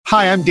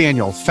Hi, I'm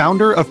Daniel,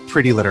 founder of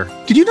Pretty Litter.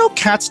 Did you know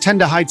cats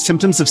tend to hide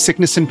symptoms of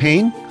sickness and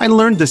pain? I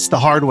learned this the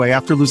hard way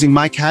after losing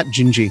my cat,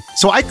 Gingy.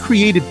 So I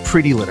created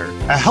Pretty Litter,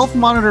 a health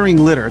monitoring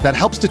litter that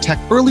helps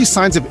detect early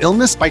signs of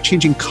illness by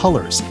changing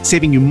colors,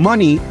 saving you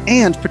money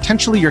and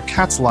potentially your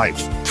cat's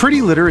life.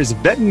 Pretty Litter is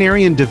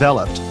veterinarian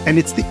developed, and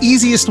it's the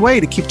easiest way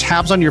to keep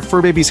tabs on your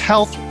fur baby's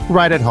health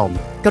right at home.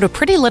 Go to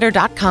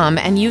prettylitter.com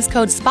and use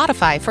code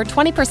SPOTIFY for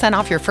 20%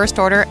 off your first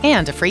order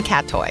and a free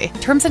cat toy.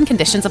 Terms and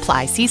conditions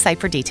apply. See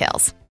site for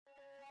details.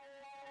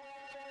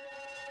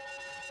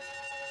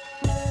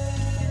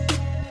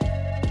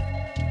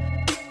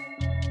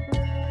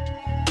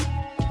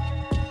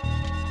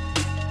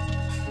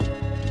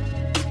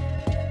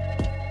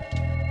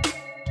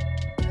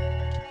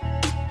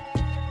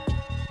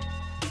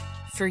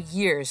 For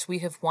years, we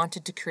have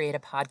wanted to create a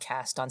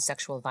podcast on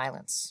sexual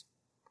violence.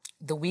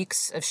 The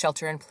weeks of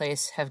shelter in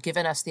place have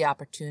given us the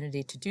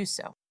opportunity to do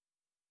so.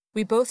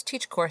 We both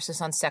teach courses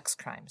on sex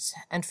crimes,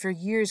 and for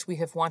years we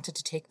have wanted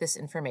to take this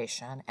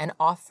information and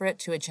offer it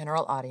to a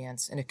general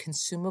audience in a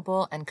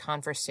consumable and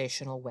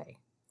conversational way.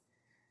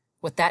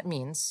 What that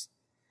means,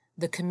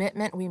 the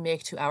commitment we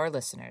make to our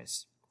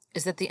listeners,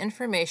 is that the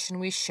information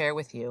we share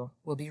with you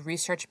will be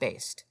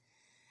research-based,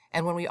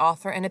 and when we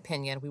offer an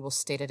opinion, we will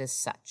state it as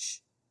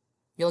such.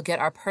 You'll get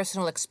our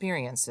personal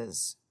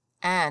experiences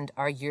and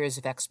our years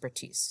of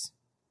expertise.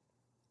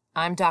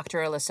 I'm Dr.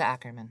 Alyssa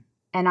Ackerman.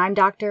 And I'm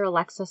Dr.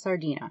 Alexa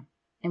Sardina,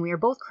 and we are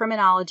both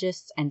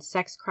criminologists and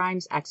sex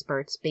crimes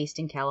experts based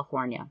in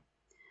California.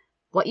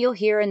 What you'll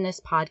hear in this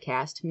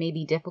podcast may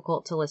be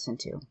difficult to listen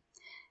to.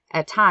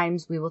 At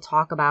times, we will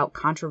talk about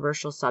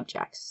controversial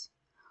subjects.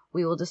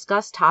 We will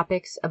discuss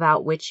topics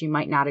about which you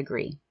might not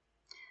agree.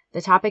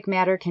 The topic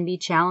matter can be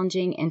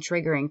challenging and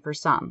triggering for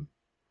some.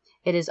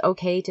 It is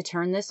okay to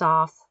turn this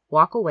off,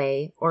 walk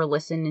away, or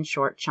listen in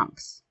short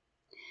chunks.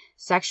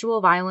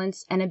 Sexual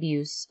violence and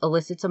abuse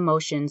elicits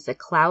emotions that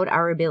cloud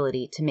our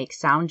ability to make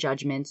sound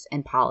judgments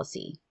and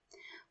policy.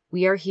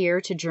 We are here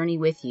to journey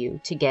with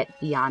you to get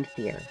beyond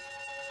fear.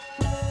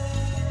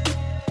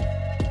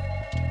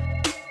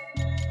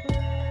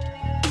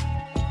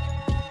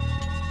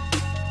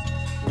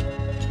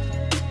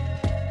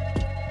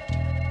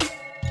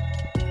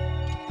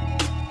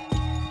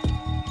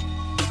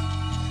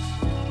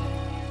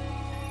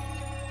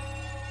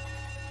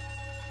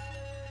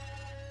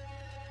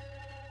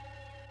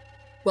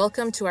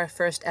 Welcome to our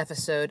first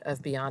episode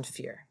of Beyond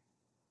Fear.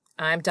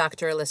 I'm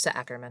Dr. Alyssa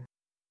Ackerman.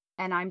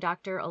 And I'm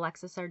Dr.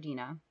 Alexa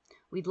Sardina.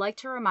 We'd like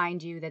to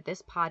remind you that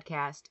this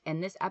podcast,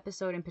 and this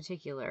episode in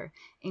particular,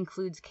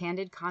 includes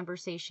candid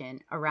conversation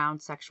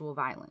around sexual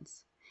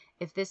violence.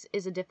 If this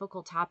is a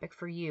difficult topic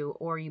for you,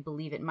 or you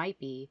believe it might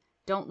be,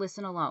 don't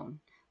listen alone.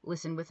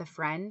 Listen with a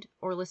friend,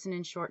 or listen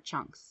in short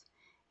chunks.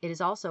 It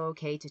is also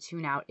okay to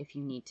tune out if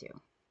you need to.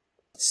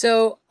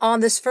 So on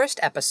this first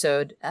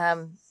episode,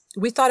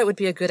 we thought it would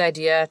be a good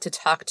idea to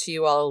talk to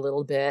you all a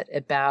little bit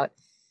about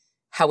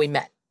how we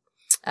met.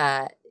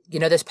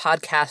 This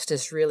podcast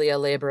is really a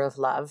labor of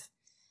love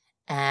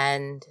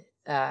and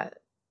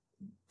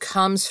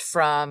comes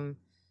from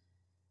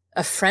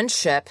a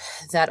friendship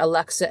that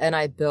Alexa and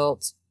I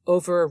built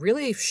over a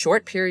really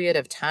short period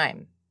of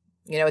time.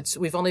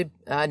 We've only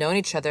known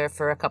each other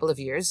for a couple of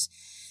years.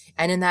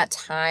 And in that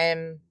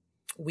time,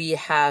 we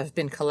have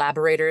been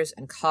collaborators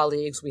and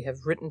colleagues. We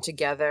have written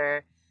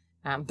together.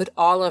 But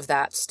all of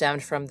that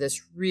stemmed from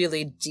this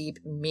really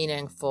deep,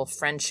 meaningful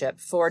friendship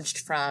forged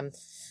from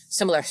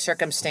similar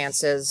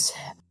circumstances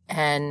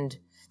and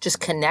just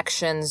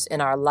connections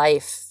in our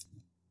life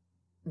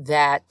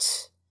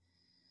that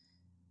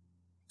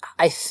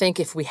I think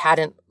if we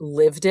hadn't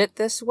lived it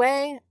this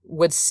way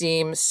would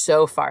seem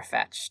so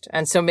far-fetched.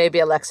 And so maybe,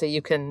 Alexa,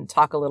 you can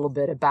talk a little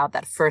bit about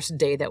that first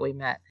day that we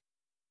met.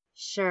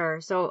 Sure.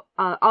 So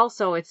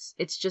also, it's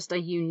just a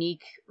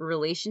unique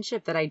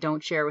relationship that I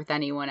don't share with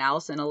anyone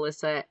else. And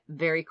Alyssa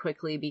very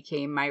quickly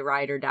became my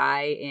ride or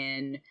die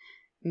in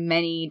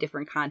many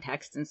different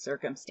contexts and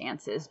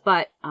circumstances.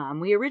 But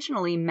we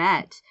originally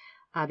met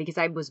because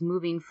I was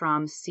moving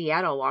from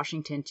Seattle,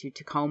 Washington to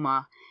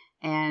Tacoma,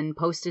 and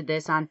posted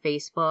this on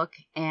Facebook.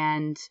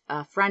 And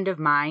a friend of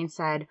mine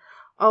said,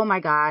 "Oh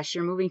my gosh,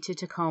 you're moving to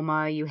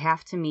Tacoma. You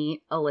have to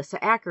meet Alyssa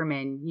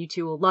Ackerman. You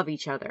two will love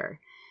each other."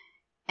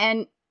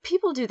 And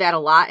people do that a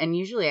lot, and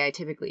usually I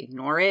typically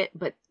ignore it,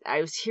 but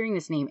I was hearing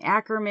this name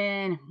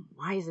Ackerman.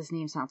 Why does this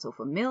name sound so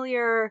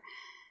familiar?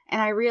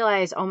 And I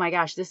realized, oh my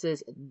gosh, this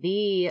is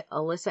the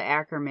Alyssa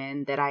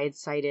Ackerman that I had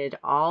cited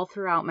all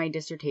throughout my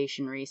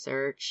dissertation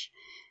research.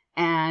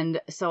 And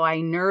so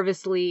I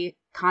nervously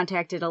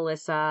contacted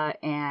Alyssa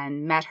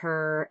and met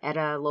her at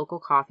a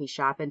local coffee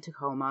shop in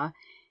Tacoma.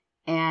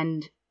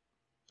 And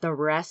the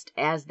rest,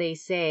 as they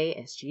say,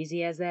 as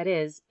cheesy as that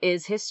is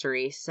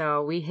history.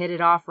 So we hit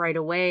it off right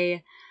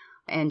away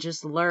and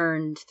just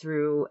learned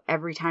through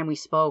every time we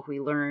spoke, we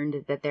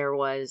learned that there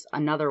was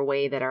another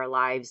way that our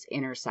lives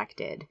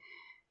intersected.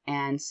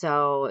 And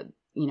so,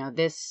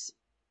 this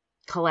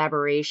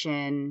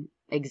collaboration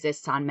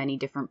exists on many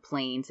different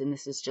planes, and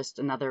this is just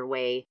another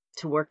way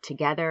to work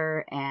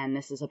together. And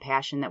this is a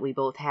passion that we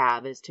both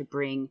have, is to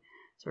bring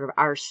sort of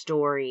our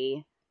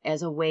story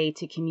as a way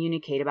to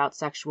communicate about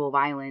sexual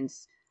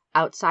violence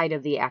outside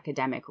of the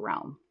academic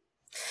realm.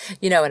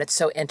 And it's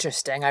so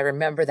interesting. I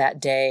remember that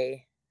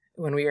day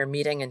when we were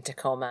meeting in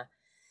Tacoma,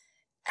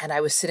 and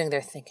I was sitting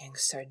there thinking,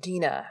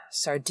 Sardina,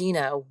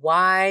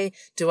 why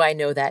do I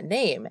know that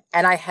name?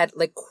 And I had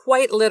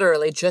quite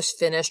literally just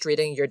finished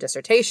reading your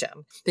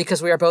dissertation,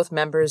 because we are both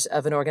members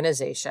of an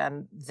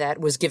organization that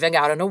was giving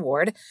out an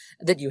award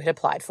that you had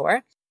applied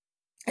for.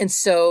 And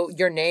so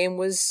your name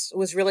was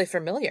really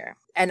familiar.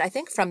 And I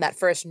think from that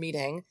first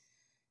meeting,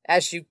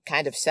 as you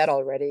kind of said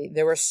already,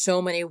 there were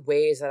so many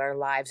ways that our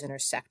lives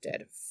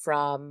intersected,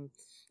 from,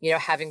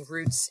 having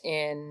roots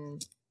in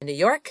New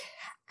York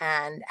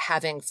and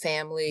having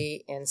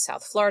family in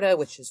South Florida,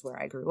 which is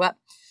where I grew up,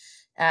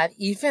 and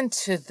even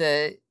to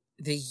the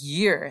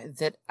year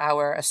that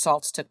our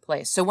assaults took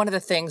place. So one of the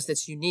things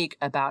that's unique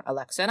about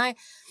Alexa and I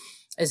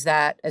is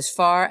that, as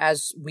far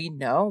as we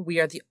know, we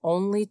are the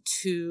only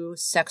two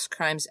sex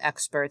crimes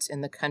experts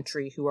in the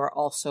country who are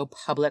also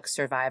public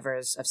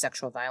survivors of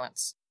sexual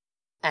violence.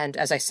 And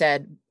as I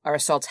said, our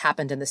assaults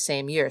happened in the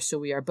same year. So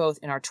we are both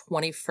in our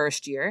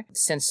 21st year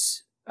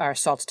since our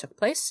assaults took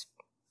place.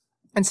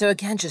 And so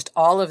again, just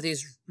all of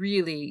these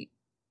really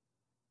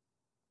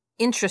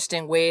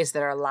interesting ways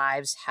that our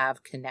lives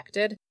have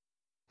connected,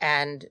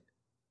 and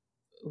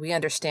we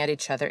understand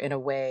each other in a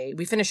way,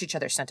 we finish each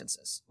other's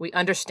sentences. We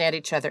understand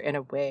each other in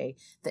a way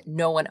that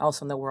no one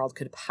else in the world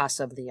could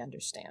possibly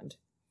understand.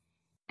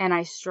 And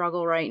I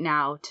struggle right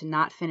now to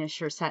not finish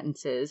her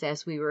sentences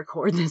as we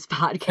record this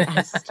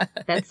podcast.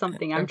 That's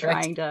something I'm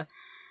trying to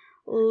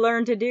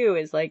learn to do,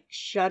 is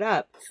shut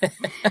up.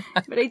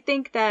 But I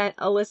think that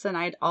Alyssa and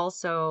I'd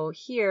also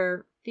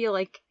here feel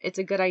like it's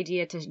a good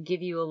idea to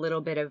give you a little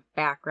bit of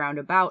background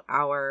about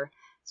our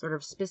sort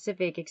of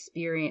specific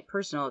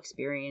personal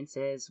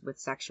experiences with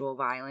sexual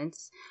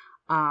violence.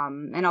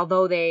 And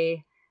although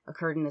they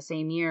occurred in the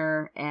same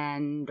year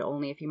and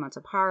only a few months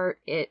apart,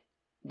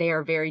 they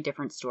are very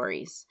different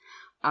stories.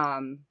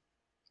 And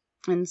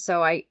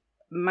so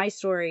my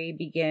story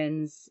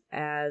begins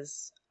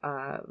as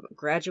a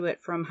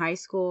graduate from high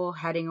school,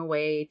 heading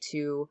away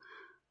to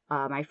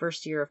my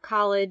first year of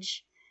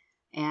college.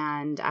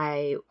 And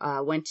I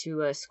went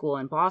to a school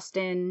in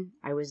Boston.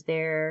 I was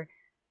there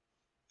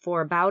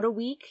for about a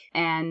week,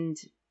 and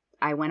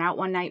I went out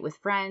one night with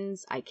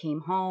friends. I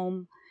came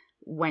home,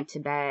 went to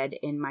bed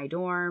in my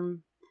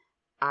dorm.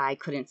 I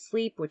couldn't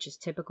sleep, which is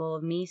typical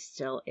of me,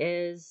 still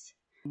is.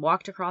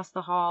 Walked across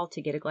the hall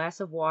to get a glass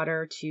of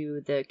water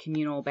to the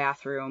communal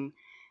bathroom,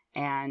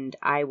 and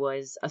I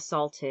was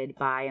assaulted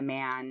by a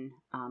man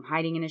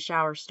hiding in a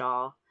shower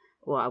stall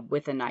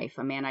with a knife,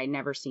 a man I'd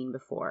never seen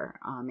before,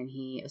 and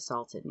he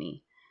assaulted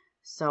me.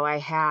 So I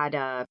had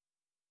a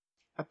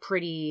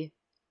pretty,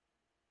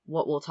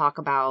 what we'll talk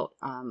about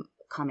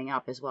coming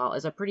up as well,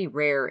 as a pretty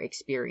rare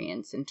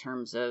experience in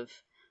terms of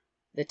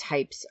the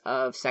types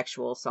of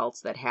sexual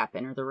assaults that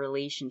happen, or the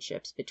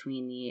relationships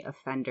between the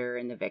offender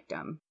and the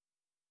victim.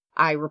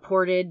 I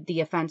reported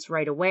the offense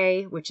right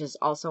away, which is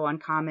also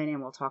uncommon,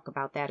 and we'll talk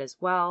about that as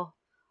well.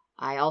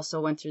 I also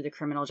went through the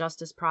criminal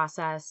justice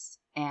process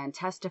and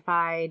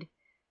testified,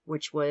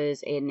 which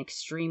was an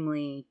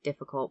extremely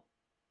difficult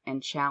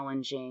and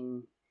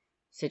challenging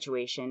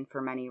situation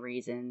for many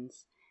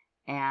reasons.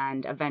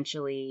 And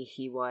eventually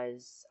he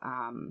was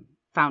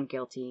found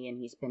guilty, and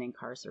he's been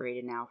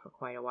incarcerated now for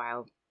quite a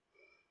while.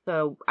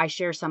 So I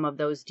share some of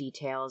those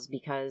details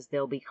because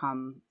they'll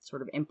become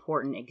sort of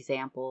important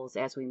examples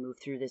as we move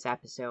through this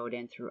episode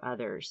and through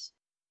others.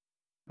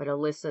 But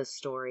Alyssa's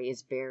story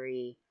is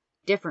very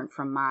different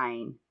from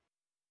mine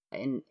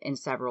in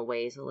several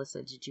ways.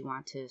 Alyssa, did you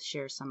want to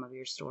share some of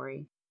your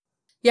story?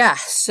 Yeah,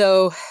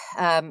 so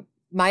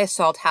my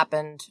assault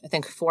happened, I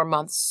think, 4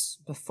 months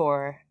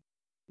before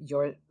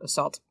your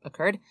assault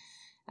occurred.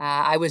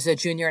 I was a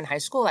junior in high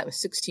school. I was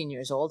 16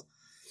 years old.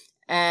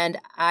 And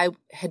I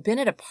had been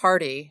at a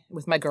party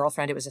with my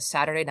girlfriend. It was a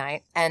Saturday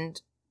night.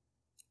 And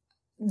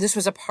this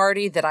was a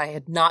party that I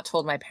had not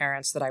told my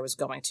parents that I was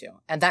going to.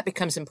 And that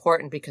becomes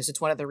important because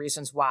it's one of the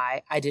reasons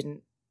why I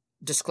didn't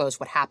disclose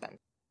what happened.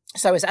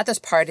 So I was at this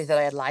party that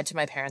I had lied to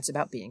my parents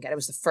about being at. It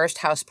was the first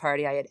house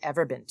party I had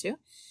ever been to.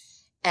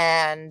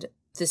 And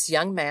this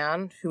young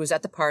man who was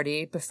at the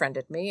party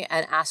befriended me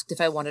and asked if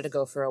I wanted to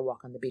go for a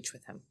walk on the beach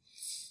with him.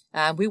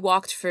 We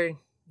walked for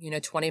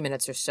 20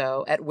 minutes or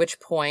so, at which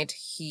point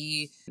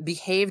he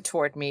behaved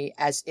toward me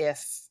as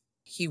if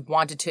he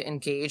wanted to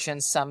engage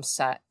in some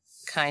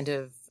kind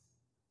of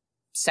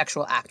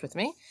sexual act with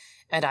me,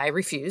 and I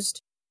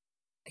refused.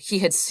 He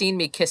had seen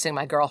me kissing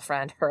my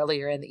girlfriend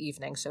earlier in the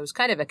evening, so it was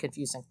kind of a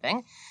confusing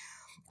thing.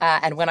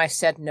 And when I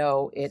said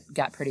no, it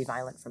got pretty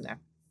violent from there.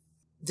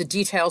 The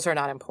details are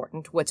not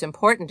important. What's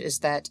important is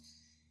that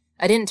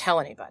I didn't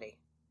tell anybody.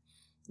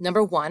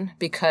 Number one,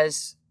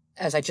 because,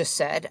 as I just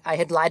said, I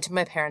had lied to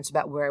my parents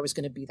about where I was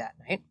going to be that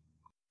night.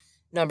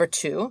 Number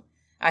two,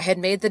 I had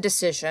made the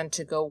decision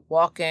to go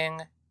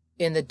walking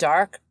in the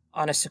dark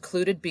on a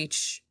secluded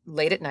beach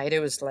late at night. It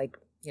was like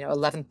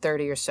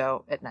 11:30 or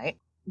so at night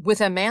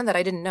with a man that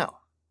I didn't know.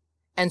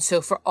 And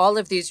so for all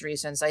of these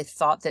reasons, I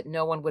thought that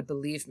no one would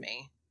believe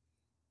me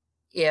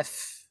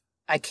if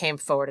I came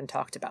forward and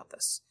talked about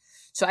this.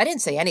 So I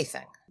didn't say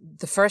anything.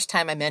 The first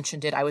time I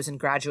mentioned it, I was in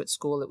graduate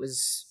school. It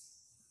was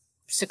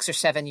 6 or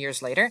 7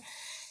 years later.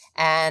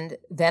 And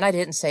then I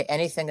didn't say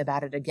anything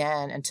about it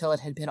again until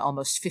it had been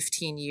almost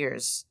 15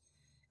 years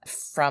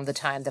from the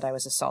time that I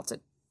was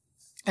assaulted.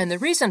 And the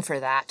reason for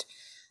that,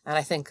 and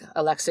I think,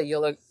 Alexa,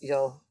 you'll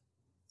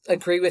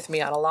agree with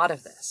me on a lot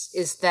of this,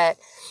 is that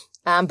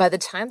by the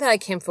time that I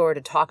came forward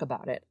to talk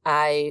about it,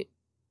 I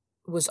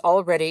was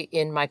already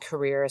in my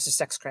career as a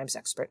sex crimes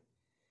expert.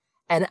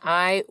 And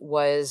I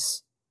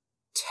was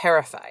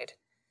terrified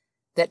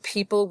that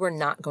people were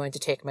not going to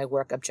take my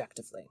work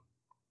objectively.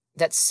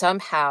 That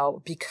somehow,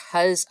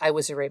 because I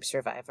was a rape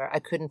survivor, I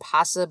couldn't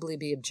possibly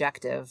be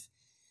objective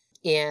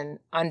in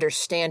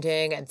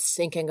understanding and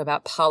thinking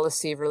about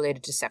policy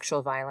related to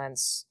sexual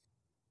violence.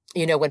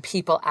 When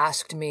people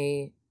asked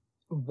me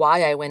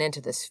why I went into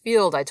this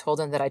field, I told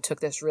them that I took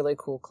this really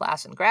cool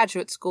class in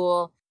graduate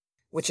school,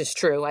 which is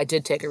true. I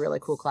did take a really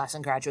cool class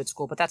in graduate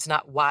school, but that's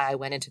not why I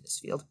went into this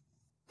field.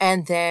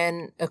 And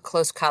then a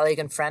close colleague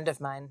and friend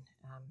of mine,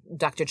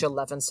 Dr. Jill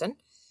Levinson,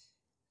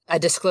 I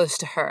disclosed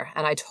to her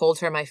and I told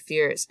her my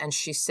fears. And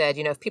she said,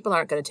 if people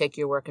aren't going to take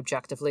your work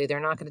objectively, they're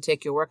not going to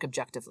take your work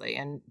objectively.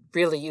 And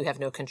really, you have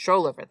no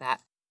control over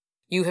that.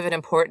 You have an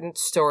important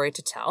story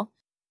to tell.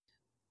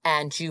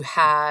 And you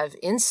have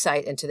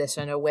insight into this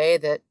in a way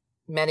that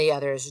many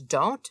others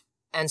don't.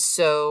 And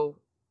so,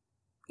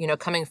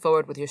 coming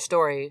forward with your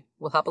story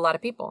will help a lot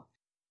of people.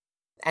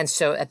 And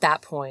so at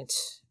that point,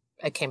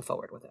 I came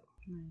forward with it.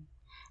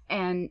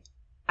 And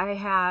I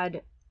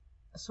had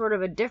sort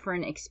of a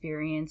different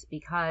experience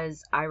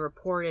because I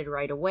reported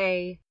right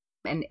away.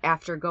 And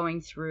after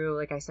going through,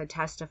 like I said,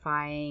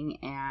 testifying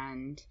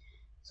and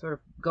sort of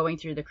going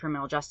through the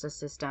criminal justice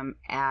system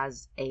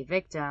as a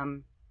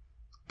victim,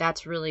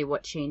 that's really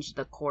what changed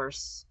the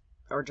course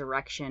or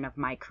direction of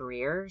my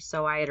career.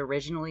 So I had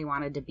originally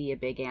wanted to be a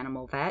big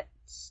animal vet,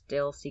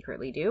 still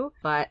secretly do,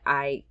 but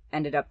I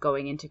ended up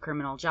going into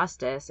criminal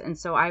justice. And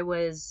so I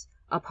was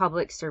a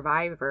public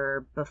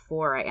survivor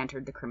before I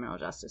entered the criminal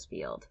justice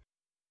field.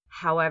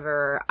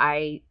 However,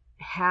 I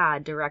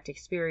had direct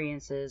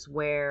experiences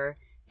where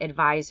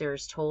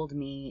advisors told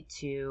me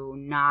to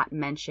not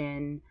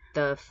mention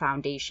the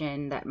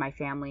foundation that my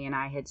family and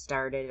I had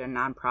started, a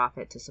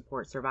nonprofit to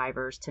support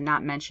survivors, to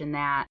not mention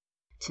that,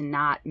 to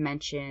not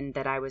mention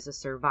that I was a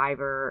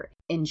survivor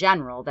in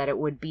general, that it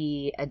would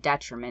be a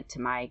detriment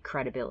to my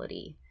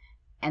credibility.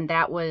 And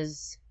that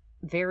was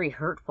very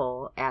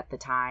hurtful at the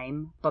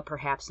time, but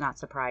perhaps not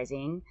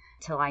surprising,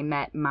 till I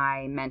met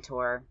my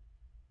mentor,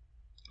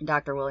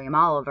 Dr. William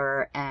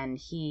Oliver, and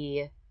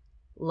he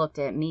looked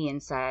at me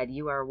and said,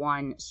 "You are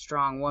one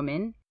strong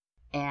woman,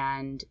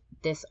 and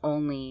this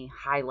only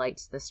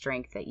highlights the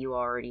strength that you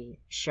already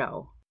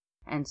show.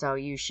 And so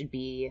you should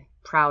be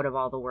proud of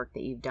all the work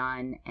that you've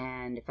done,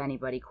 and if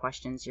anybody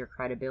questions your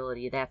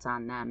credibility, that's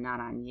on them, not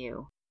on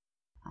you."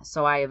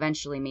 So I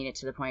eventually made it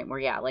to the point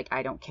where,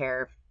 I don't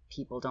care if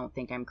people don't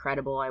think I'm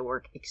credible. I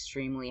work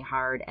extremely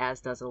hard,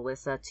 as does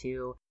Alyssa,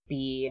 to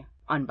be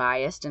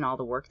unbiased in all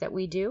the work that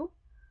we do.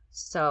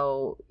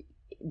 So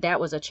that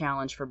was a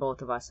challenge for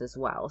both of us as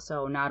well.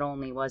 So not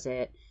only was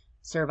it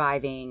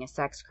surviving a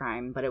sex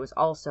crime, but it was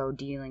also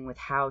dealing with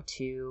how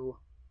to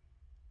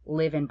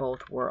live in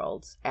both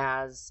worlds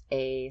as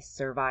a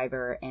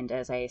survivor and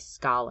as a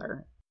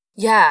scholar.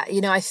 Yeah,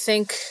 I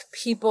think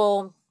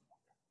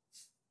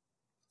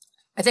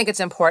it's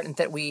important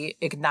that we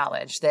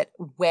acknowledge that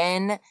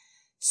when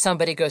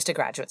somebody goes to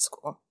graduate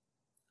school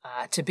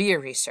to be a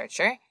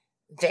researcher,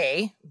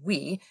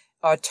 we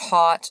are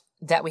taught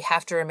that we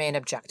have to remain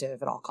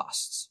objective at all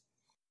costs.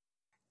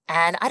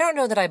 And I don't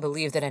know that I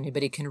believe that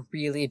anybody can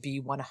really be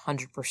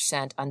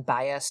 100%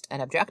 unbiased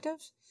and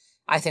objective.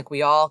 I think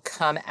we all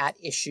come at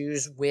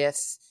issues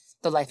with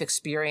the life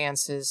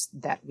experiences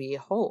that we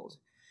hold.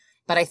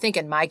 But I think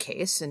in my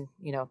case, and,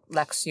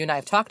 Lex, you and I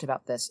have talked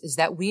about this, is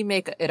that we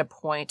make it a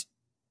point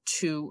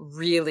to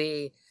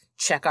really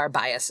check our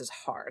biases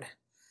hard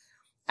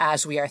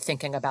as we are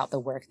thinking about the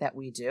work that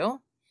we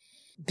do,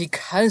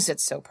 because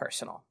it's so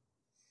personal.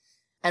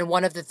 And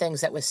one of the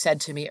things that was said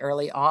to me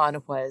early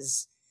on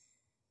was,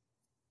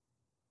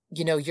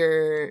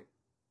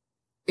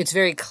 it's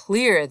very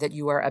clear that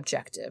you are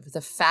objective.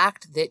 The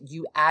fact that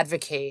you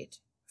advocate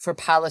for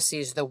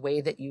policies the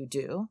way that you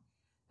do,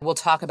 we'll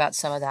talk about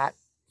some of that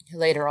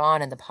later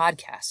on in the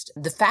podcast.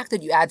 The fact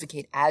that you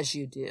advocate as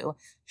you do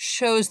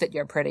shows that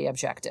you're pretty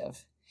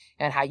objective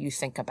and how you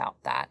think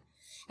about that.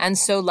 And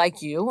so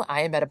like you,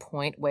 I am at a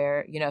point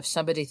where, if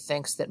somebody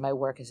thinks that my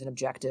work isn't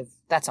objective,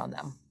 that's on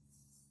them.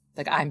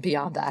 Like, I'm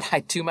beyond that.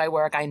 I do my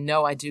work. I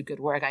know I do good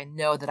work. I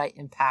know that I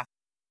impact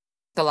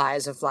the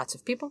lives of lots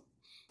of people.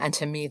 And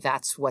to me,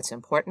 that's what's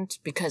important,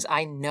 because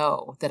I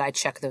know that I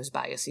check those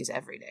biases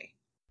every day.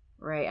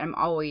 Right. I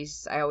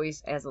always,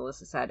 as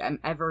Alyssa said, I'm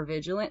ever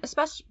vigilant,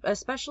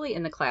 especially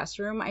in the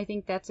classroom. I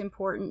think that's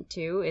important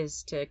too,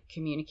 is to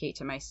communicate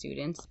to my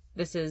students.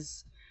 this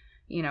is,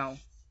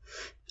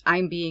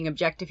 I'm being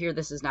objective here.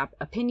 This is not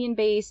opinion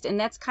based. And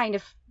that's kind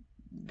of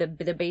the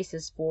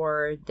basis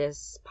for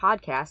this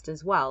podcast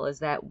as well, is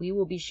that we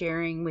will be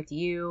sharing with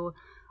you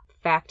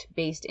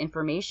fact-based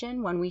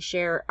information. When we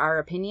share our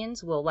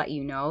opinions, we'll let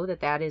you know that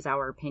that is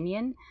our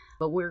opinion,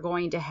 but we're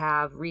going to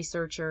have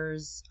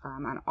researchers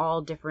on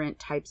all different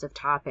types of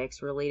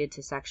topics related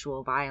to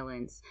sexual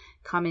violence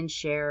come and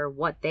share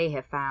what they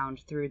have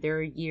found through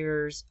their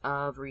years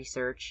of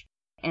research.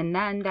 And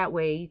then that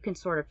way you can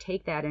sort of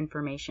take that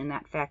information,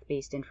 that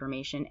fact-based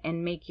information,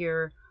 and make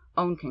your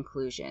own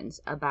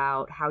conclusions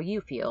about how you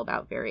feel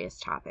about various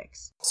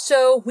topics.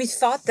 So we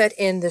thought that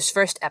in this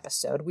first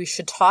episode, we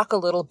should talk a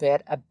little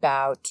bit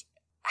about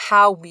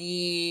how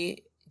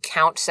we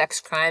count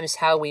sex crimes,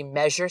 how we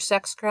measure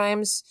sex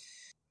crimes,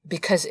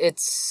 because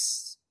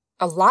it's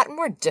a lot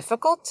more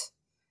difficult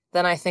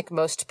than I think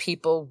most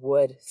people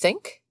would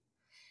think.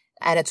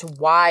 And it's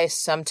why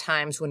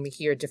sometimes when we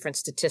hear different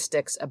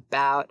statistics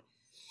about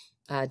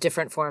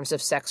different forms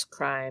of sex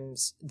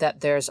crimes,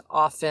 that there's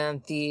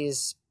often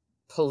these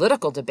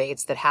political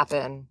debates that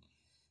happen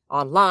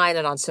online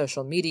and on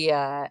social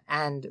media,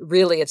 and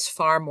really it's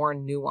far more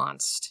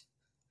nuanced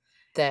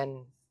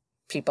than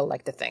people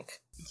like to think.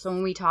 So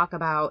when we talk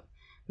about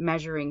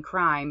measuring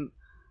crime,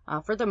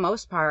 for the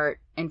most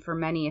part, and for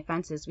many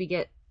offenses, we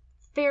get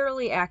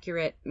fairly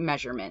accurate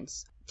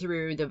measurements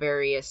through the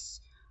various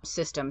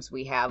systems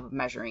we have of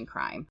measuring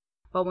crime.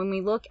 But when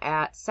we look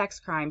at sex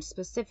crimes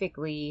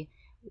specifically,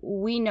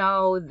 we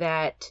know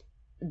that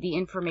the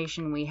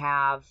information we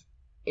have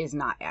is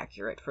not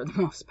accurate for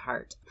the most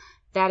part.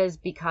 That is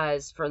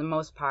because, for the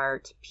most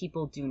part,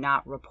 people do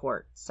not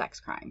report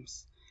sex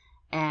crimes.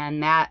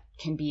 And that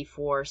can be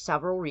for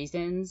several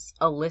reasons.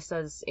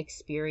 Alyssa's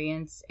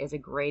experience is a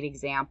great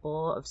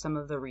example of some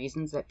of the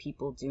reasons that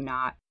people do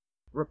not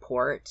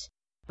report.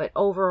 But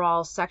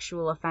overall,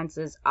 sexual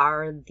offenses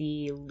are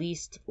the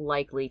least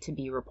likely to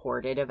be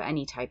reported of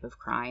any type of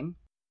crime.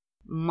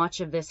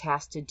 Much of this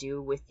has to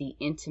do with the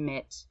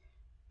intimate,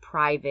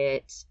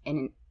 private,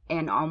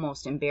 and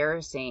almost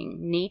embarrassing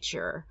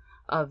nature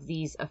of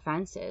these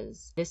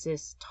offenses. This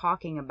is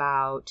talking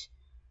about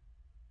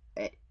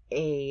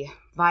a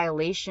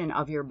violation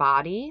of your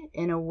body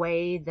in a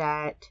way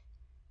that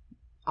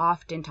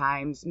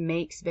oftentimes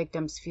makes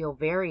victims feel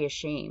very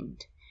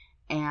ashamed.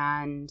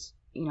 And,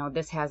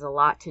 this has a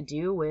lot to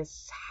do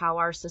with how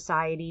our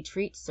society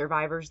treats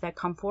survivors that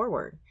come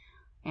forward.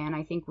 And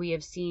I think we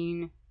have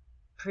seen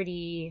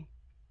pretty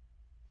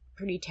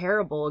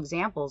terrible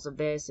examples of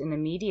this in the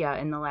media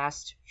in the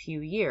last few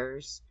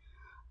years.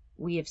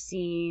 We have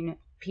seen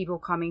people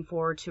coming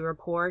forward to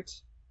report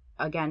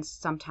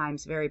against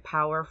sometimes very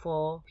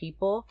powerful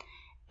people,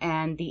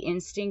 and the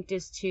instinct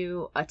is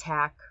to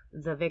attack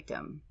the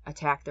victim,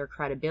 attack their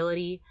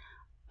credibility,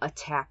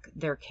 attack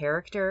their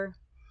character.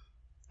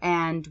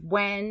 And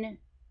when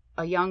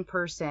a young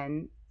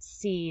person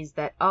sees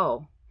that,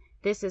 oh,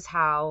 this is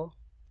how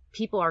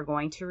people are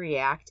going to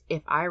react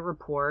if I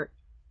report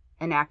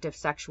an act of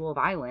sexual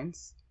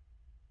violence,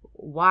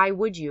 why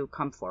would you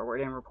come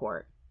forward and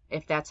report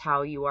if that's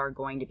how you are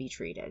going to be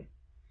treated?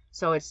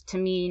 So it's, to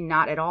me,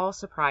 not at all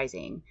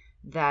surprising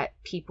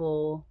that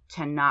people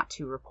tend not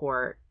to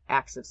report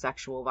acts of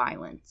sexual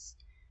violence.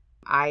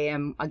 I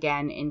am,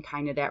 again, in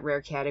kind of that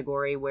rare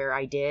category where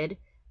I did.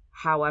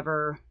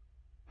 However,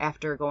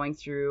 after going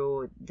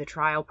through the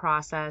trial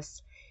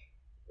process,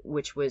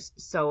 which was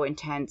so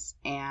intense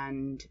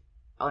and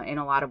in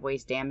a lot of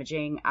ways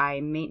damaging, I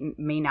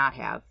may not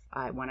have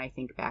when I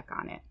think back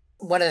on it.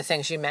 One of the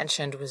things you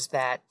mentioned was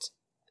that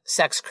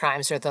sex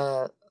crimes are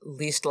the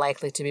least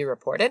likely to be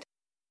reported.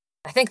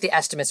 I think the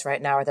estimates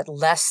right now are that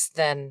less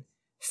than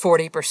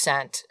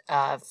 40%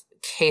 of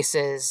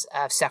cases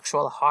of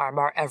sexual harm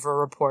are ever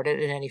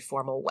reported in any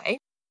formal way.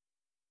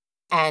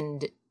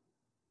 And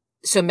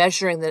so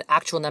measuring the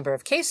actual number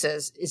of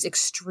cases is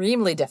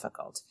extremely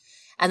difficult.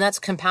 And that's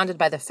compounded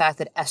by the fact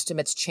that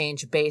estimates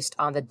change based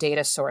on the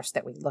data source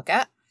that we look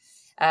at.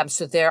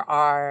 So there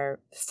are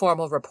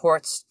formal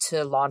reports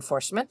to law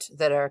enforcement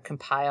that are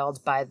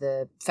compiled by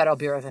the Federal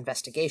Bureau of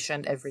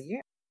Investigation every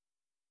year.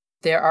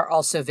 There are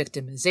also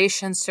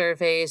victimization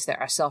surveys, there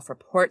are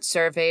self-report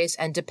surveys,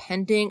 and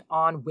depending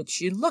on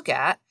which you look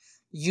at,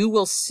 you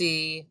will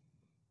see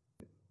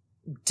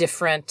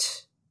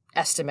different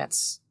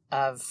estimates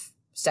of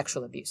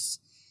sexual abuse.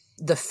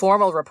 The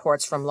formal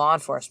reports from law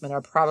enforcement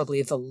are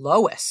probably the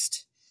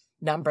lowest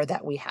number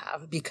that we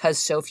have because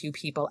so few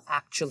people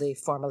actually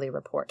formally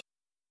report.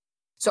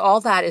 So all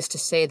that is to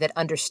say that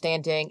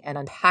understanding and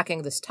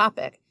unpacking this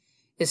topic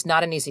is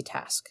not an easy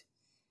task.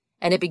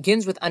 And it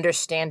begins with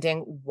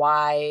understanding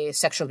why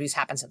sexual abuse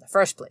happens in the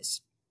first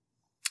place.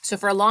 So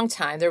for a long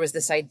time, there was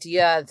this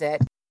idea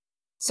that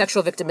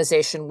sexual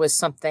victimization was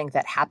something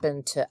that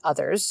happened to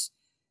others.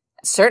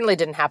 It certainly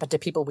didn't happen to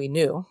people we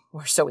knew,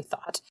 or so we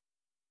thought.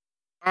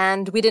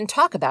 And we didn't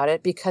talk about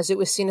it because it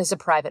was seen as a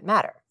private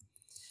matter.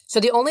 So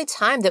the only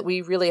time that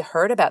we really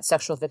heard about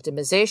sexual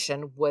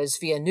victimization was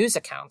via news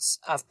accounts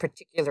of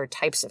particular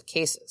types of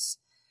cases.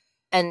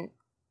 And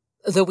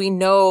Though we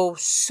know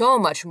so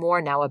much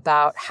more now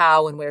about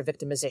how and where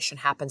victimization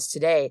happens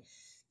today,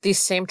 these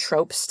same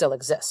tropes still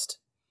exist.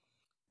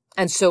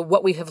 And so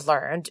what we have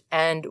learned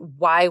and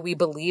why we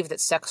believe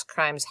that sex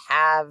crimes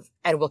have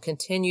and will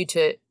continue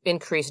to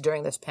increase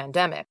during this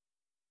pandemic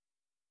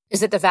is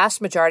that the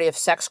vast majority of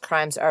sex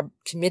crimes are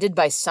committed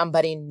by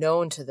somebody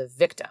known to the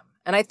victim.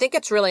 And I think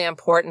it's really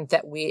important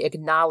that we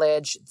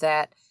acknowledge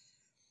that,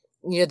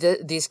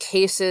 these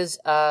cases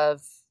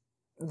of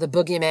the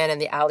boogeyman in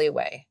the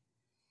alleyway,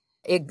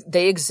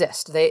 they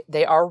exist.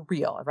 They are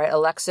real, right?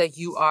 Alexa,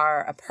 you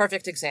are a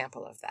perfect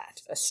example of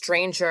that. A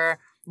stranger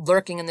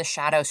lurking in the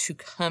shadows who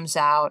comes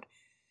out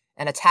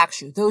and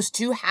attacks you. Those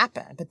do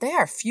happen, but they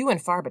are few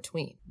and far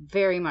between.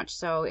 Very much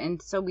so.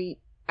 And so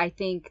I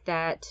think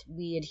that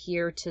we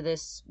adhere to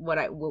this,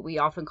 what we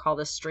often call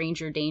the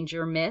stranger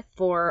danger myth,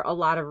 for a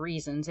lot of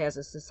reasons as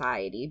a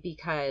society,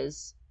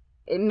 because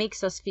it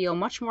makes us feel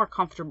much more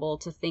comfortable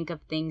to think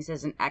of things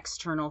as an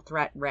external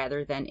threat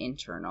rather than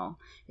internal.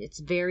 It's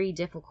very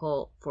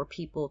difficult for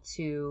people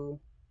to,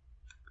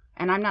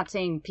 and I'm not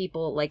saying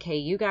people like, hey,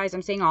 you guys,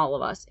 I'm saying all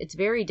of us. It's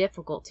very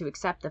difficult to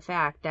accept the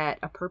fact that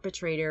a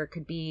perpetrator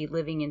could be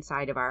living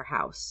inside of our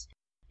house,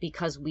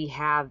 because we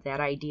have that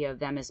idea of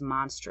them as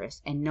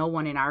monstrous, and no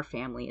one in our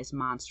family is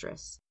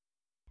monstrous.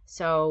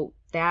 So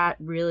that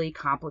really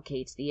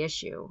complicates the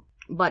issue.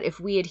 But if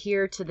we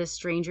adhere to the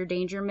stranger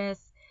danger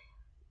myth,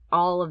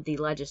 all of the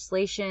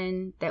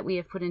legislation that we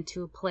have put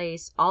into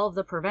place, all of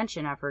the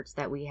prevention efforts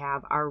that we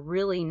have are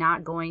really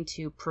not going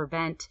to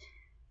prevent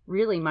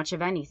really much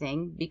of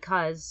anything,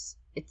 because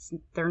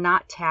they're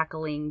not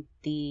tackling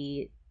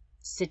the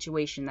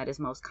situation that is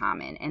most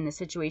common. And the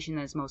situation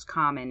that is most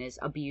common is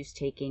abuse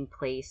taking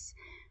place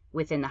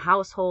within the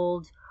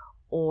household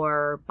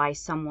or by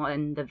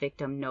someone the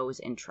victim knows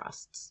and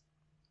trusts.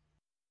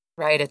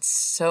 Right. It's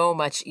so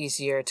much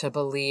easier to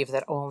believe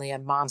that only a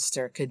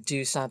monster could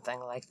do something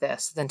like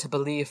this than to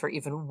believe for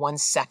even 1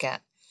 second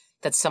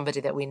that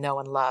somebody that we know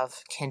and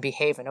love can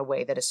behave in a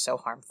way that is so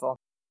harmful.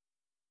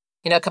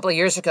 A couple of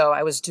years ago,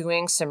 I was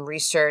doing some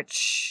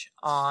research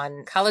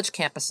on college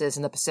campuses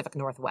in the Pacific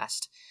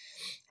Northwest.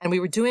 And we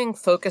were doing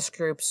focus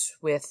groups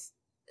with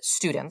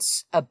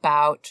students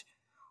about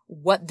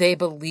what they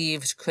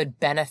believed could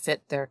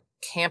benefit their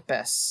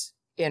campus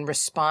in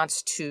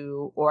response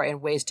to or in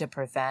ways to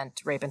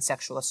prevent rape and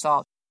sexual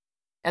assault.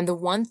 And the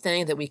one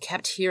thing that we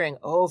kept hearing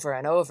over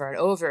and over and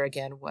over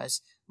again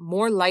was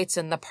more lights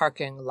in the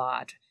parking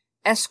lot,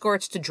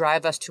 escorts to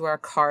drive us to our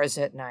cars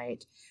at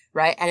night,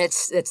 right? And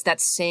it's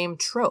that same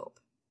trope.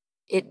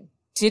 It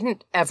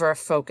didn't ever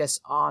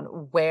focus on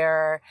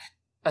where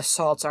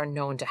assaults are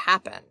known to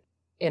happen.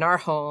 In our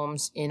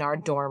homes, in our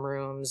dorm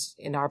rooms,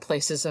 in our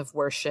places of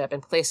worship,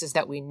 in places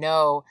that we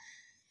know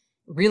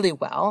really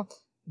well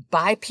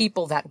by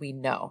people that we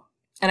know.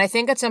 And I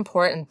think it's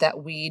important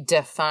that we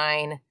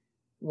define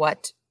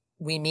what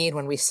we mean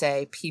when we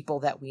say people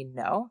that we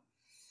know.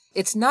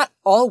 It's not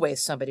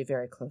always somebody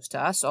very close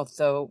to us,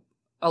 although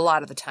a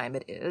lot of the time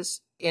it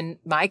is. In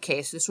my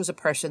case, this was a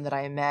person that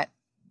I met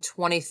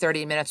 20,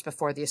 30 minutes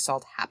before the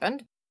assault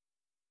happened.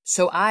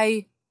 So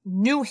I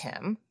knew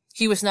him.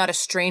 He was not a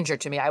stranger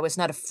to me. I was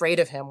not afraid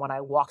of him when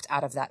I walked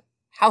out of that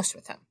house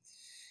with him.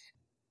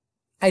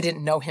 I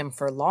didn't know him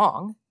for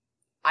long.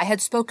 I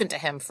had spoken to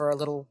him for a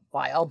little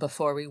while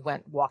before we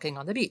went walking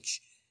on the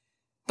beach,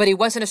 but he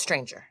wasn't a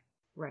stranger.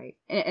 Right.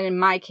 And in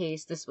my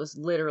case, this was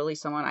literally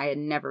someone I had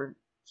never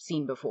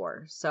seen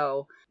before.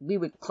 So we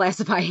would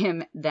classify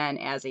him then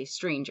as a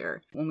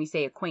stranger. When we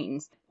say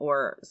acquaintance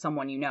or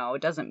someone you know,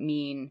 it doesn't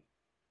mean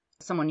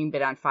someone you've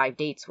been on 5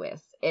 dates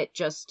with. It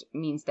just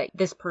means that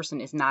this person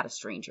is not a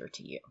stranger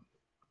to you.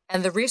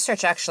 And the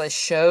research actually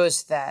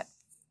shows that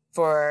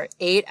for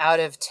 8 out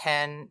of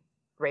 10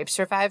 rape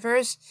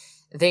survivors,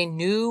 they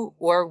knew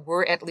or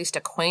were at least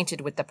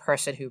acquainted with the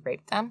person who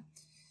raped them.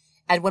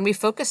 And when we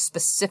focus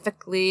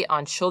specifically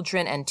on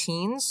children and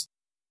teens,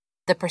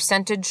 the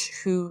percentage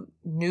who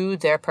knew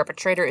their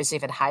perpetrator is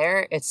even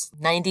higher. It's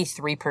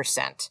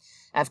 93%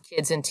 of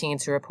kids and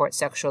teens who report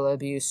sexual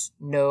abuse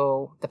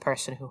know the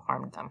person who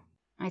harmed them.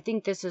 I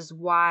think this is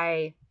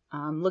why,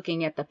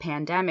 looking at the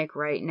pandemic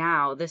right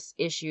now, this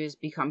issue has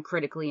become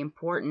critically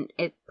important.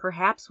 It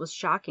perhaps was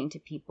shocking to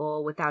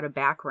people without a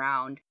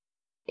background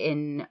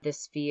in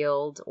this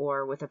field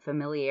or with a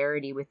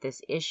familiarity with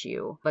this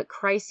issue. But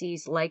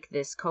crises like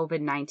this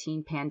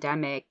COVID-19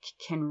 pandemic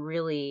can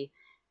really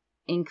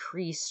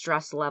increase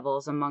stress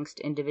levels amongst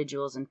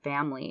individuals and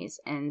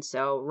families. And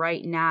so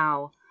right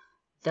now,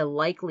 the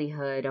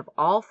likelihood of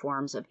all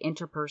forms of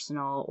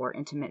interpersonal or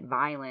intimate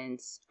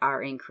violence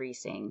are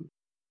increasing.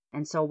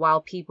 And so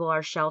while people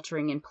are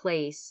sheltering in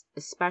place,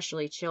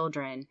 especially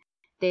children,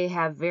 they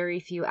have very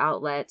few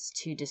outlets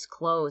to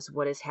disclose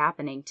what is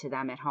happening to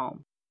them at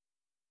home.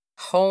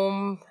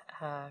 Home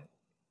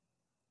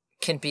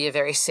can be a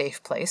very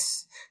safe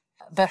place,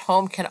 but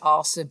home can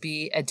also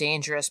be a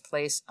dangerous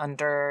place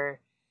under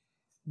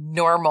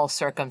normal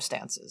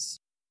circumstances.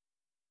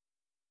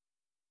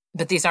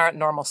 But these aren't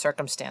normal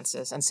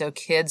circumstances, and so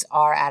kids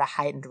are at a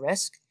heightened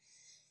risk.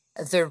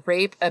 The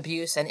Rape,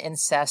 Abuse, and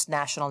Incest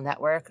National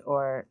Network,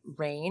 or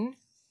RAINN.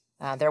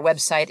 Their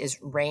website is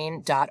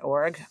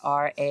rainn.org,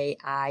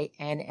 RAINN.org.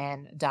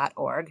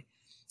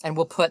 And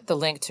we'll put the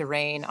link to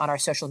RAINN on our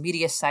social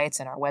media sites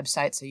and our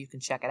website so you can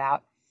check it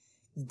out.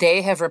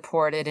 They have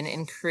reported an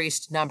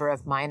increased number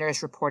of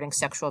minors reporting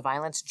sexual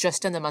violence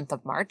just in the month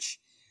of March,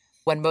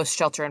 when most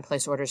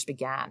shelter-in-place orders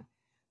began.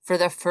 For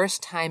the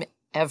first time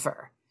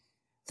ever,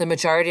 the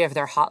majority of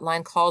their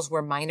hotline calls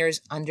were minors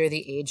under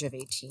the age of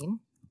 18.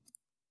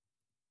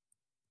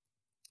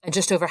 And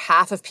just over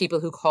half of people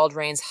who called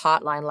RAINN's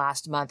hotline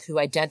last month who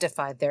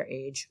identified their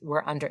age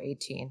were under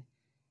 18.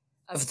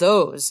 Of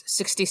those,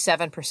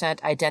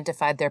 67%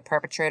 identified their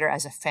perpetrator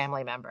as a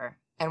family member.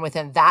 And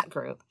within that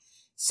group,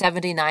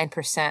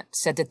 79%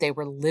 said that they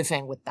were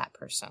living with that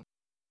person.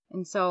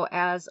 And so,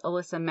 as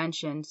Alyssa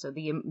mentioned, so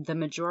the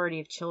majority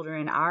of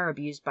children are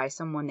abused by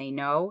someone they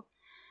know,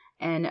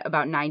 and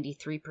about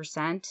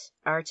 93%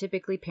 are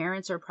typically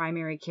parents or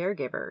primary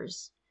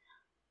caregivers.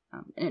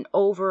 And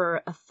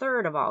over a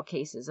third of all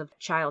cases of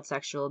child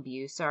sexual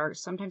abuse are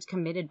sometimes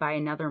committed by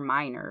another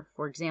minor,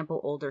 for example,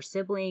 older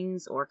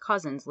siblings or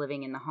cousins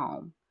living in the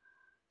home.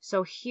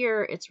 So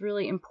here, it's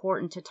really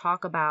important to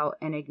talk about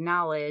and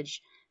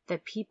acknowledge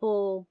that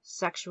people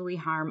sexually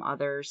harm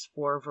others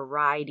for a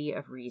variety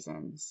of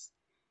reasons,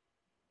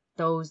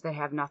 those that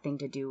have nothing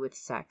to do with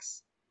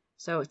sex.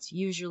 So it's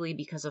usually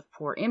because of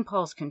poor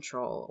impulse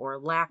control or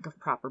lack of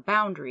proper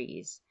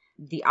boundaries,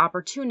 the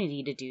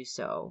opportunity to do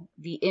so,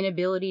 the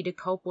inability to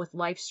cope with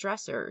life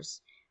stressors,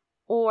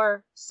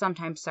 or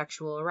sometimes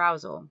sexual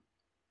arousal.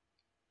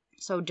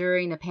 So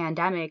during the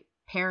pandemic,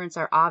 parents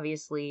are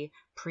obviously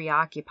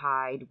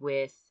preoccupied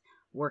with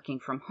working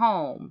from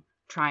home,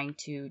 trying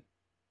to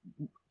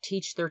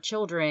teach their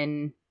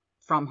children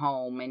from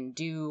home and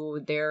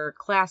do their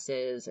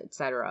classes,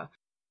 etc.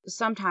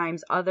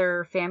 Sometimes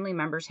other family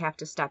members have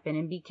to step in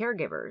and be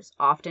caregivers.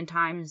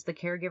 Oftentimes the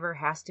caregiver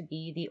has to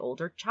be the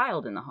older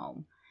child in the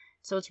home.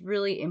 So it's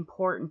really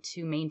important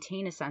to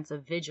maintain a sense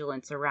of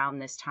vigilance around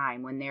this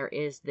time when there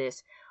is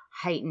this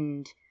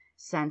heightened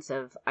sense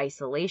of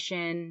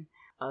isolation,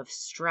 of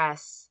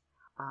stress.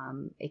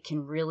 It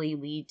can really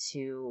lead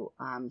to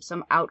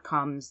some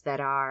outcomes that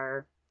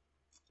are,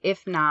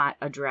 if not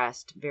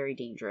addressed, very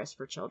dangerous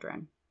for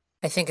children.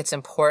 I think it's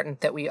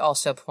important that we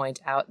also point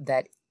out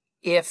that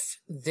if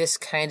this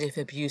kind of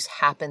abuse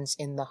happens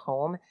in the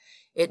home,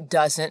 it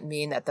doesn't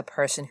mean that the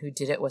person who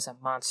did it was a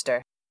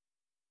monster.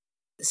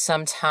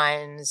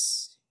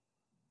 Sometimes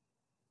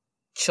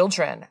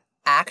children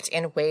act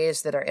in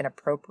ways that are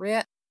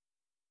inappropriate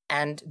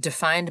and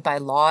defined by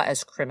law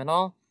as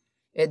criminal.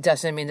 It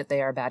doesn't mean that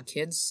they are bad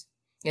kids.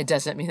 It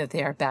doesn't mean that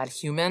they are bad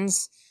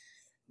humans.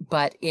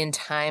 But in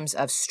times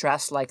of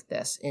stress like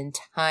this, in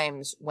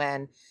times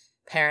when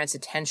parents'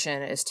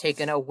 attention is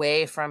taken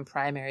away from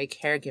primary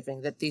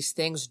caregiving, that these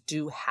things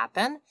do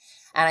happen.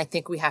 And I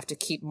think we have to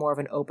keep more of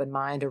an open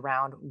mind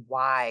around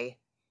why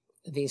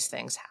these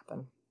things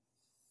happen.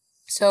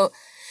 So,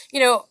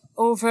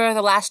 over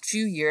the last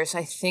few years,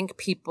 I think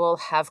people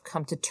have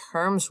come to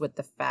terms with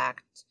the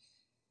fact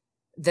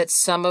that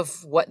some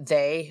of what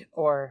they,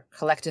 or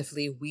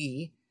collectively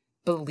we,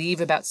 believe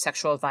about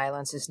sexual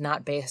violence is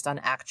not based on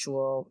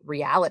actual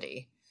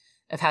reality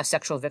of how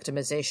sexual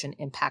victimization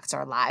impacts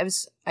our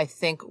lives. I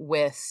think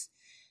with,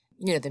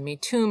 the Me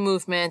Too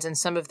movement and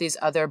some of these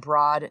other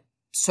broad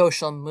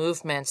social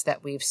movements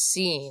that we've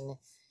seen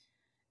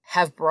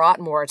have brought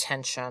more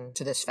attention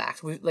to this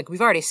fact.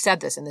 We've already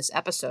said this in this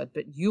episode,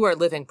 but you are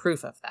living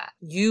proof of that.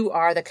 You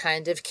are the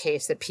kind of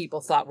case that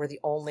people thought were the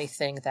only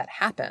thing that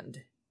happened.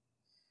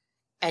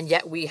 And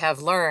yet we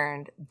have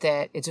learned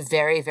that it's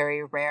very,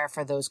 very rare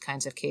for those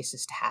kinds of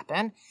cases to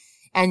happen.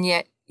 And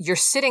yet you're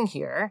sitting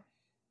here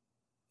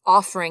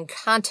offering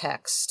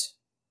context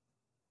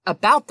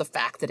about the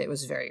fact that it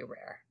was very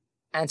rare.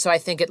 And so I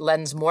think it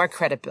lends more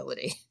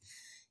credibility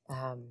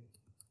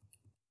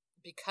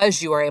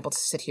because you are able to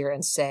sit here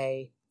and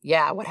say,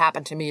 yeah, what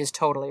happened to me is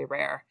totally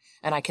rare.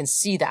 And I can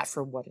see that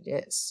for what it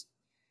is.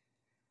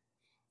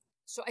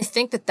 So I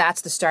think that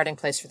that's the starting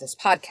place for this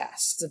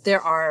podcast, that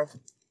there are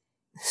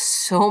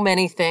so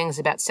many things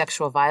about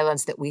sexual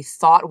violence that we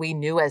thought we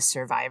knew as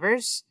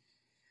survivors.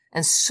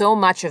 And so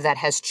much of that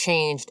has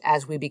changed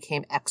as we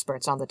became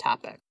experts on the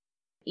topic.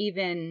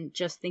 Even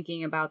just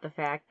thinking about the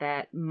fact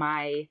that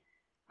my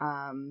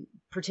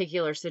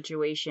particular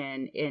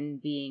situation in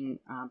being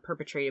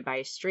perpetrated by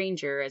a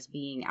stranger as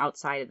being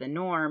outside of the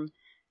norm,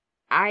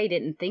 I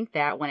didn't think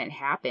that when it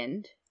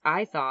happened.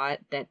 I thought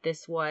that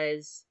this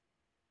was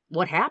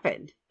what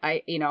happened.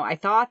 I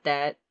thought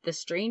that the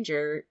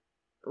stranger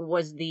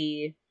was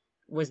the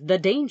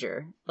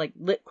danger,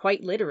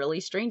 quite literally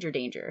stranger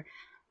danger.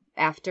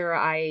 After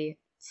I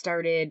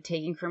started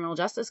taking criminal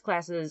justice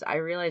classes, I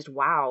realized,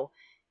 wow,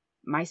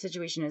 my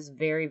situation is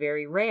very,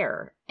 very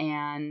rare.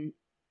 And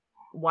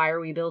why are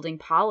we building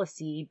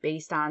policy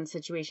based on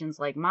situations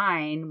like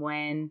mine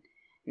when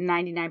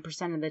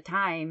 99% of the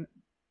time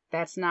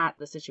that's not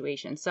the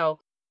situation? So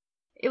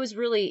it was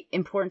really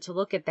important to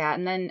look at that.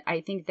 And then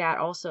I think that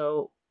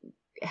also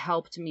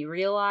helped me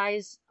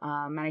realize,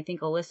 and I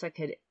think Alyssa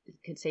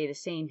could say the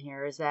same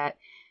here, is that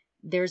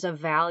there's a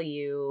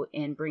value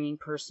in bringing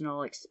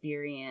personal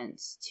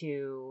experience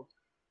to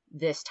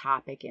this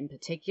topic in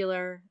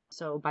particular.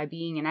 So by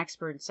being an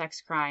expert in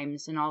sex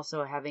crimes and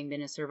also having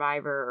been a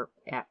survivor,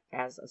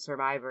 as a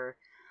survivor,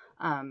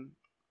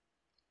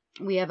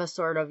 we have a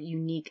sort of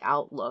unique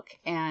outlook.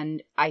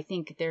 And I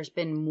think there's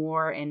been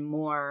more and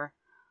more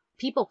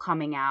people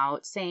coming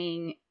out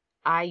saying,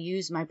 I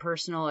use my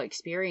personal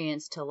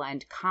experience to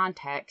lend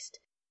context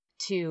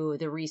to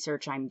the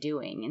research I'm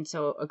doing. And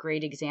so a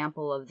great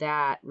example of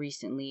that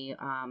recently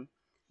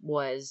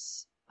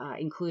was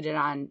included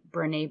on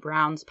Brene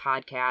Brown's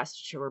podcast,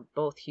 which we're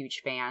both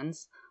huge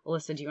fans.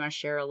 Alyssa, do you want to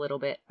share a little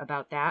bit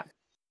about that?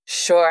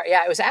 Sure.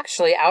 Yeah, I was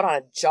actually out on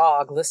a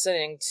jog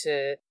listening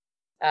to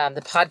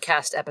the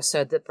podcast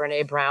episode that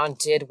Brene Brown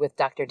did with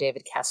Dr.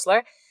 David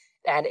Kessler,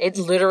 and it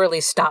literally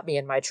stopped me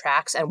in my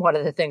tracks. And one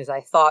of the things I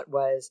thought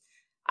was,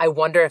 I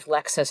wonder if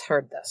Lex has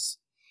heard this.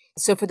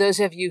 So for those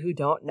of you who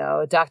don't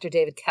know, Dr.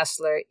 David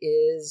Kessler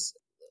is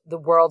the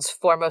world's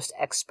foremost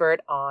expert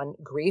on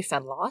grief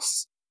and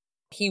loss.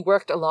 He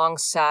worked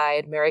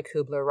alongside Mary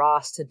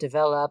Kubler-Ross to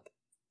develop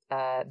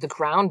the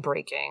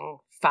groundbreaking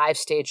 5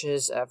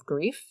 stages of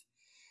grief.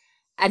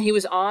 And he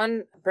was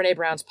on Brene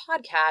Brown's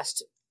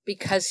podcast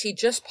because he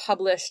just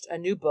published a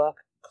new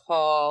book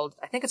called,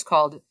 I think it's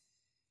called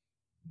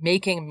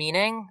Making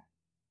Meaning,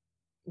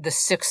 the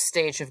 6th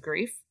Stage of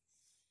Grief.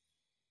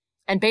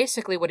 And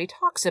basically what he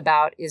talks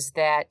about is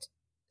that,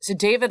 so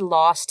David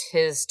lost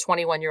his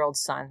 21-year-old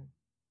son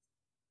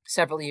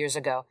several years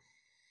ago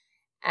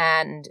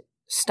and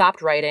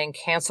stopped writing,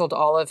 canceled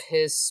all of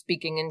his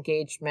speaking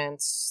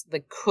engagements.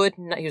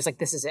 He was like,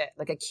 this is it.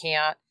 Like,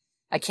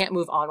 I can't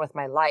move on with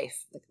my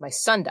life. Like, my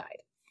son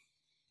died.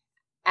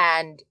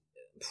 And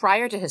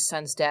prior to his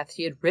son's death,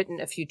 he had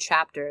written a few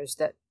chapters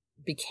that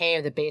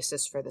became the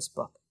basis for this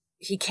book.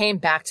 He came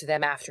back to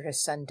them after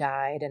his son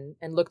died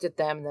and looked at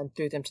them and then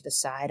threw them to the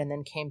side and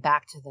then came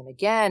back to them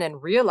again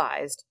and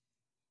realized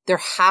there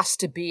has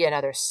to be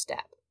another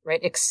step,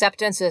 right?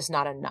 Acceptance is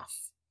not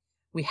enough.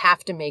 We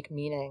have to make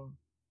meaning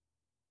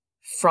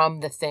from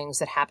the things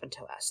that happened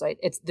to us, right?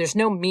 There's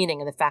no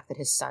meaning in the fact that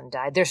his son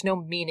died. There's no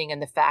meaning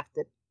in the fact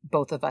that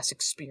both of us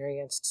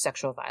experienced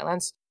sexual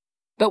violence,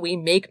 but we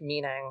make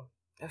meaning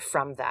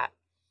from that.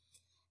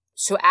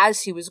 So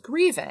as he was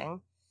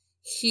grieving,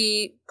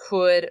 he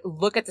could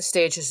look at the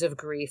stages of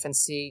grief and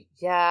see,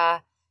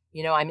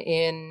 I'm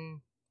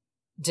in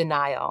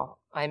denial.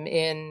 I'm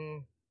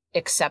in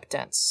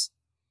acceptance.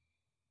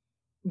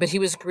 But he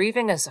was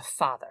grieving as a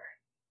father.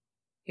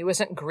 He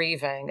wasn't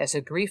grieving as a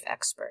grief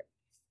expert.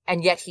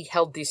 And yet he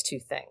held these two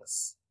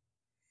things.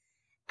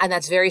 And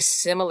that's very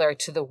similar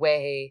to the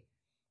way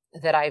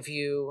that I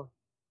view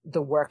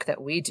the work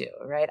that we do,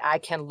 right? I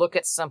can look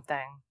at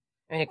something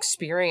and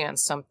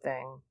experience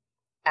something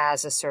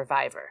as a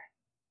survivor.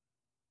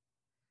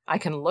 I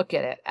can look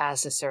at it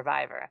as a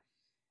survivor.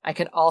 I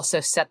can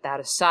also set that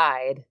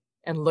aside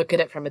and look at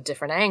it from a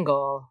different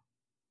angle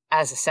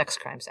as a sex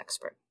crimes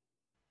expert.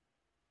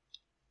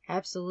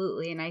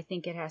 Absolutely. And I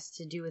think it has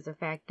to do with the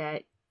fact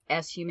that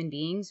as human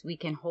beings, we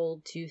can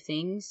hold two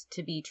things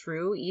to be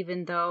true,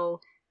 even though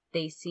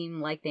they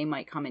seem like they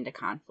might come into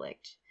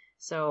conflict.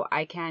 So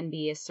I can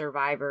be a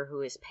survivor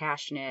who is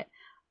passionate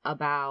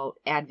about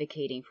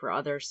advocating for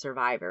other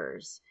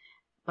survivors,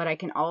 but I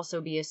can also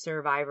be a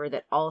survivor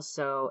that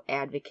also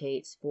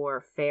advocates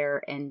for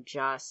fair and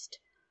just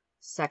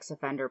sex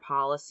offender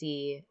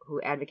policy,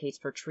 who advocates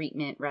for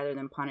treatment rather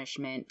than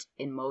punishment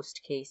in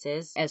most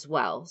cases as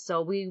well.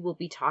 So we will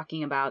be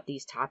talking about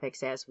these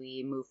topics as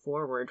we move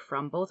forward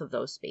from both of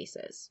those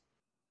spaces.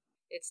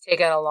 It's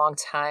taken a long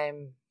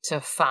time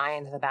to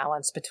find the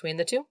balance between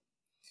the two.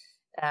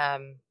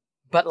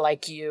 But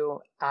like you,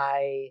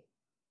 I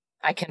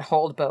can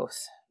hold both,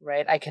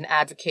 right? I can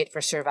advocate for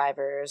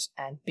survivors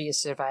and be a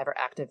survivor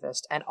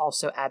activist and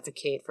also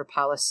advocate for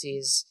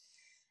policies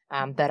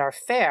that are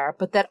fair,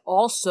 but that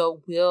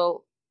also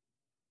will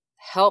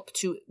help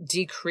to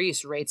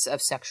decrease rates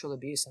of sexual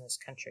abuse in this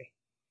country.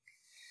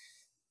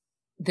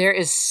 There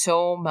is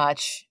so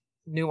much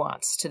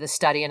nuance to the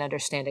study and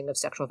understanding of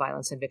sexual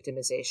violence and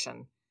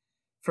victimization,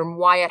 from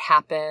why it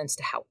happens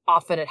to how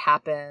often it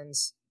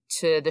happens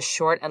to the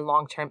short and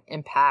long-term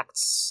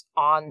impacts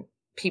on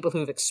people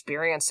who've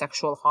experienced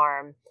sexual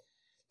harm,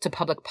 to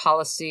public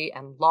policy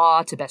and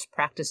law, to best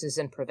practices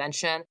in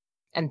prevention.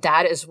 And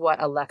that is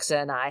what Alexa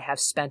and I have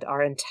spent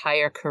our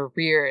entire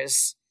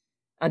careers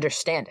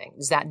understanding,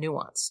 is that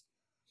nuance.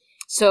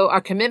 So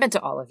our commitment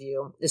to all of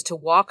you is to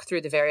walk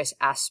through the various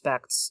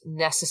aspects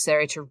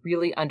necessary to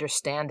really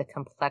understand the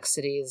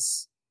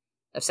complexities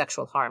of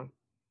sexual harm.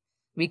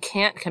 We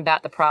can't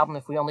combat the problem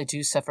if we only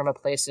do so from a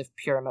place of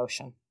pure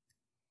emotion.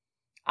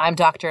 I'm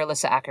Dr.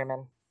 Alyssa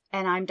Ackerman.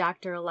 And I'm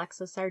Dr.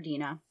 Alexa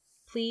Sardina.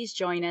 Please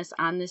join us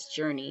on this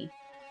journey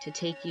to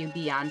take you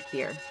beyond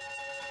fear.